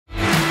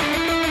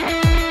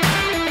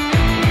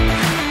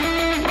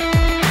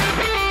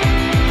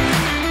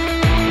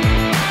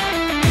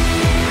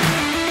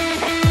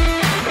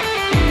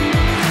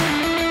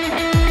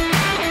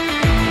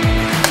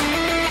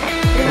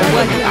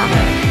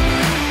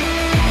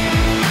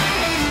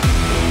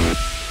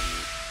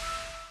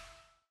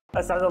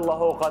أسعد الله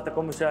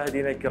أوقاتكم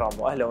مشاهدينا الكرام،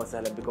 وأهلا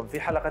وسهلا بكم في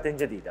حلقة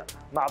جديدة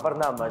مع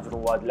برنامج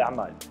رواد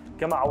الأعمال.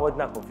 كما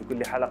عودناكم في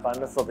كل حلقة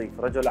أن نستضيف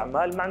رجل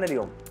أعمال. معنا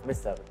اليوم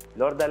مستر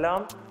لورد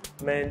ألام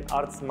من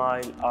Art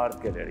Smile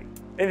Art Gallery.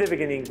 In the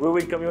beginning, we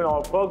welcome you in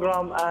our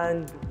program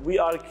and we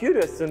are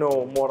curious to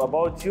know more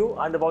about you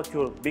and about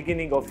your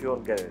beginning of your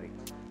gallery.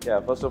 Yeah,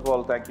 first of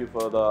all, thank you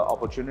for the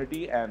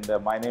opportunity, and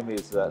my name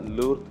is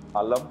Lourd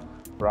Alam.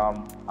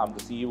 I'm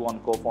the CEO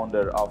and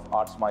co-founder of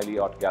Art Smiley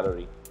Art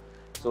Gallery.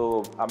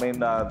 So,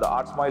 the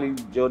Art Smiley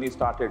journey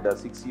started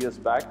 6 years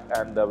back,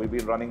 and we've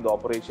been running the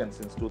operation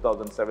since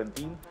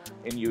 2017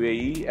 in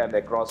UAE and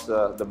across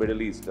the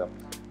Middle East.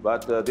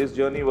 But this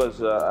journey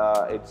was,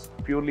 it's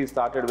purely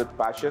started with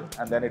passion,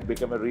 and then it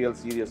became a real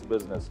serious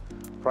business.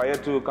 Prior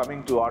to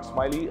coming to Art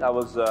Smiley, I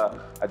was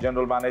a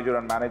general manager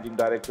and managing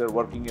director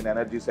working in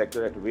energy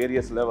sector at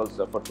various levels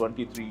for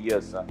 23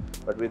 years.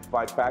 But with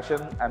my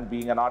passion and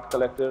being an art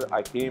collector,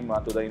 I came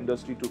to the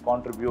industry to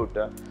contribute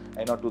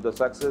to the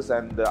success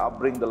and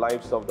upbring the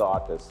lives of the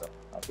artists.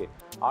 Okay.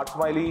 Art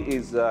Smiley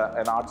is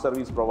an art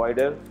service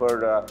provider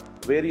for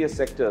various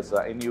sectors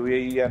in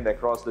UAE and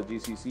across the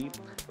GCC.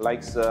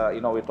 Like,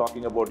 we're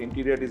talking about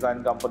interior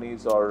design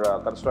companies or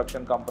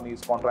construction companies,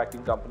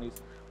 contracting companies.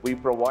 We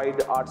provide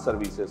art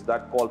services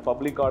that call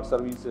public art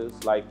services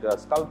like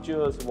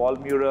sculptures, wall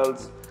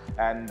murals,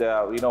 and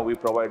we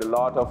provide a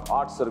lot of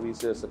art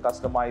services,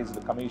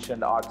 customized,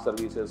 commissioned art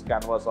services,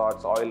 canvas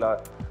arts,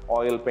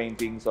 oil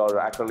paintings or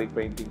acrylic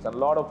paintings, and a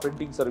lot of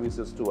printing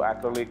services too,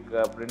 acrylic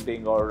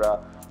printing or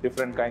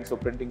different kinds of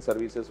printing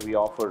services we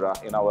offer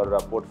in our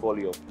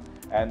portfolio.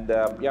 And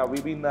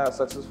we've been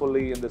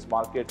successfully in this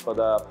market for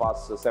the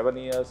past 7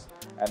 years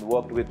and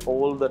worked with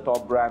all the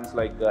top brands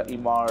like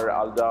Emaar,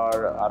 Aldar,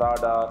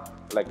 Arada,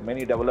 like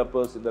many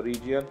developers in the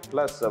region.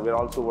 Plus, we're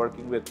also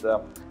working with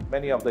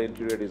many of the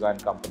interior design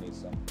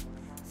companies.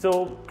 So,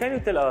 can you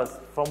tell us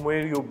from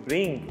where you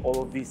bring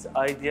all of these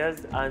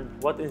ideas and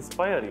what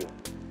inspires you?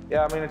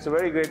 Yeah, it's a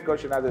very great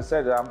question. As I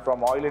said, I'm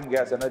from oil and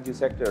gas energy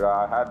sector.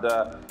 I had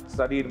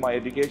studied my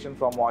education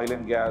from oil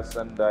and gas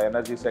and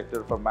energy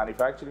sector for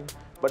manufacturing.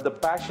 But the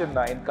passion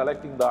in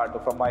collecting the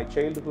art, from my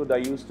childhood, I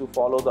used to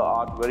follow the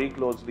art very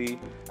closely,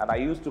 and I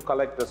used to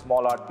collect the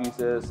small art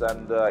pieces.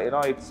 And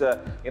it's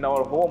in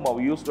our home,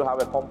 we used to have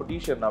a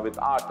competition with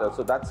art.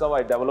 So that's how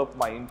I developed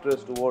my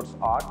interest towards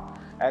art.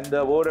 And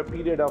over a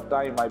period of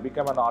time, I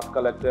became an art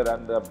collector,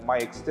 and my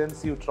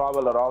extensive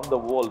travel around the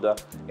world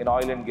in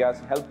oil and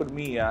gas helped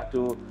me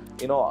to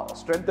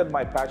strengthen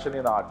my passion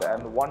in art.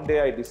 And one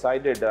day I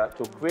decided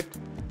to quit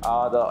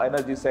the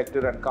energy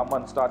sector and come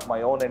and start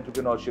my own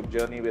entrepreneurship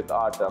journey with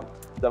art.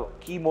 The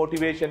key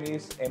motivation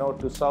is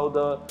to serve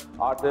the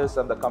artists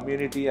and the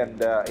community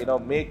and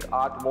make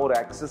art more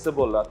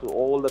accessible to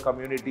all the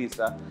communities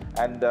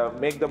and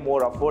make them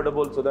more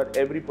affordable so that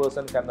every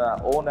person can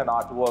own an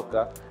artwork,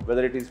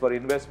 whether it is for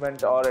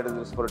investment or it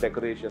is for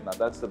decoration.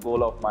 That's the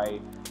goal of my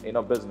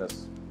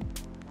business.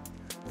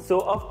 So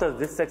after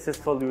this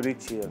successful you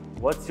reach here,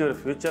 what's your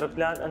future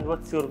plan and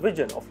what's your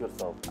vision of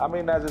yourself?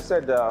 As I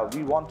said,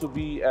 we want to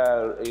be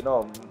a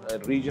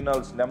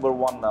regional's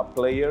 #1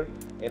 player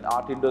in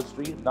art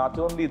industry. Not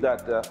only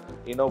that,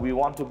 we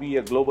want to be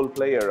a global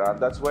player, and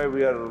that's why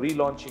we are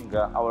relaunching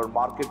our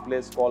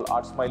marketplace called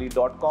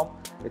artsmiley.com.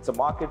 It's a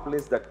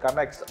marketplace that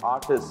connects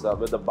artists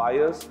with the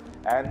buyers,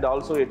 and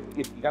also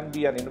it can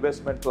be an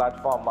investment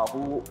platform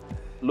who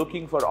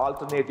looking for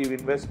alternative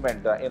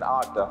investment in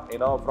art,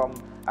 from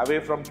away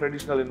from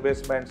traditional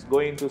investments,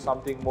 going to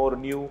something more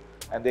new,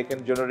 and they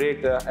can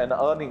generate an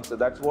earning. So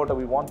that's what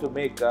we want to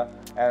make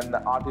an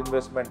art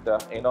investment,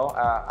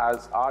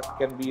 as art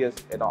can be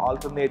an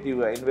alternative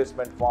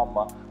investment form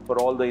for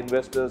all the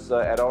investors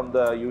around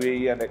the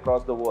UAE and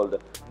across the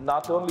world.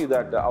 Not only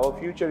that, our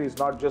future is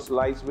not just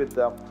lies with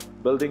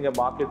building a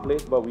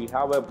marketplace, but we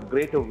have a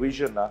greater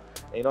vision,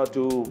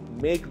 to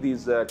make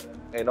these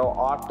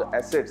art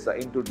assets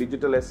into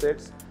digital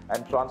assets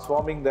and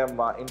transforming them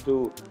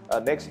into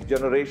next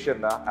generation,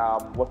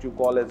 what you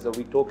call as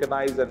we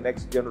tokenize the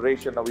next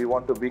generation. We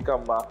want to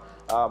become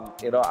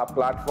a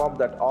platform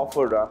that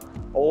offered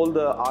all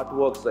the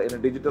artworks in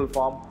a digital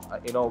form.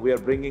 We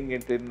are bringing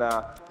it in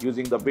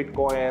using the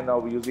Bitcoin or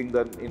using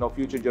the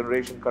future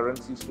generation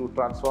currencies to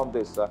transform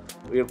this.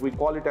 We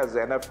call it as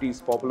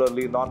NFTs,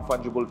 popularly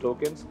non-fungible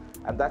tokens,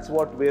 and that's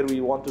where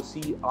we want to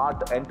see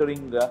art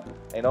entering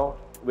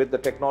with the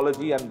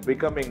technology and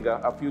becoming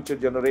a future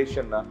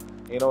generation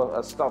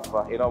stuff.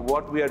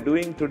 What we are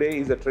doing today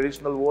is a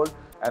traditional world,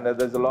 and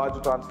there's a large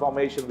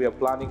transformation we are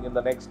planning in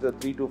the next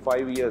 3 to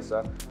 5 years,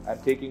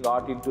 and taking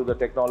art into the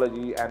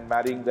technology and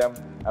marrying them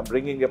and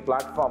bringing a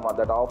platform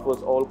that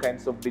offers all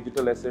kinds of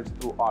digital assets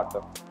through art.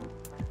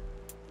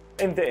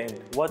 In the end,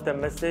 what a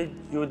message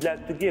you would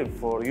like to give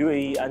for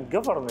UAE and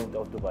government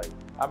of Dubai?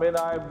 I mean,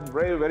 I'm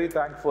very, very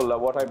thankful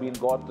what I've been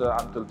got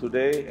until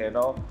today.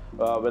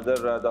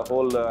 Whether the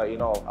whole,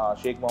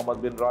 Sheikh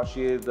Mohammed bin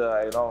Rashid,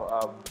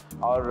 or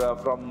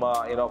from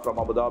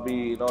Abu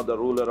Dhabi, the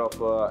ruler of,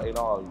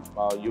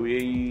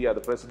 UAE, the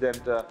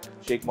president,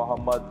 Sheikh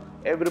Mohammed,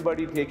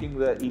 everybody taking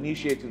the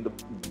initiative. The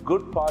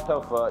good part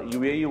of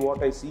UAE,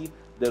 what I see,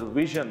 their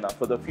vision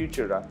for the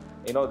future.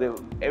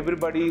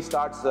 Everybody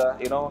starts,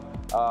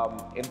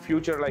 in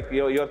future, like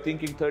you're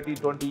thinking 30,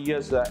 20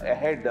 years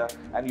ahead,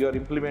 and you're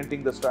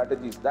implementing the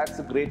strategies. That's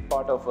a great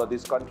part of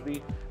this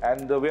country,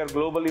 and we are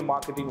globally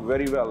marketing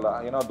very well.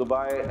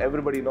 Dubai,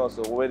 everybody knows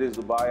where is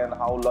Dubai and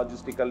how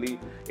logistically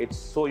it's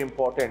so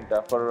important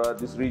for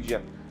this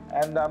region.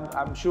 And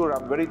I'm sure,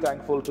 I'm very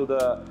thankful to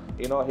the,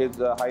 His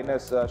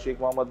Highness Sheikh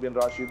Mohammed bin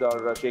Rashid,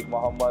 or Sheikh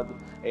Mohammed,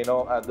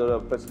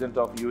 the President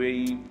of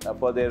UAE,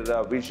 for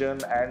their vision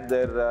and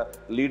their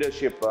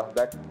leadership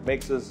that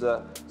makes us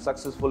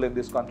successful in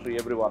this country,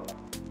 everyone.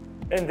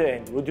 In the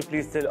end, would you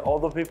please tell all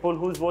the people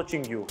who's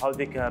watching you how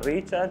they can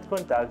reach and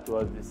contact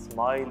with the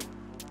Smile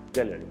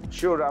Gallery?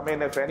 Sure. I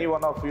mean, if any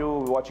one of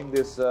you watching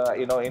this,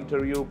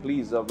 interview,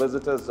 please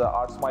visit us,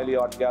 Art Smiley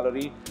Art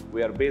Gallery.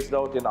 We are based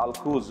out in Al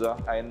Quoz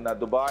in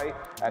Dubai,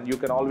 and you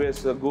can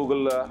always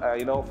Google,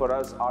 for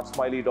us,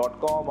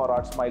 artsmiley.com or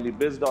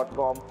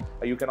artsmileybiz.com.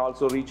 You can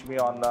also reach me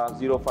on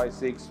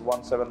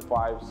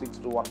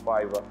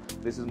 056-175-6215.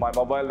 This is my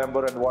mobile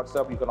number and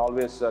WhatsApp. You can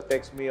always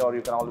text me, or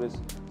you can always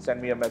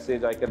send me a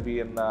message. I can be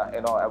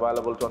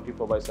available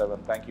 24/7.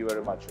 Thank you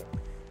very much.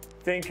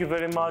 Thank you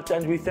very much,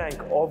 and we thank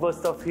all the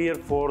staff here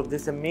for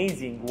this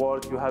amazing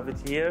work you have it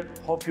here.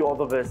 Hope you all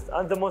the best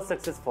and the most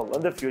successful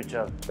in the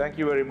future. Thank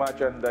you very much,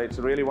 and it's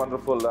really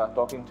wonderful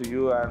talking to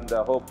you, and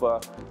hope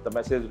the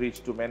message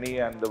reached to many,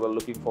 and we're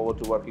looking forward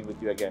to working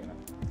with you again.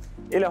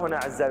 إلى هنا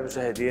أعزائي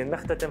المشاهدين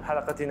نختتم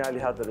حلقتنا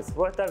لهذا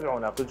الأسبوع.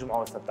 تابعونا كل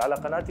جمعة وسبت على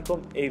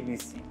قناتكم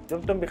ABC.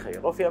 دمتم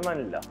بخير وفي أمان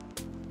الله.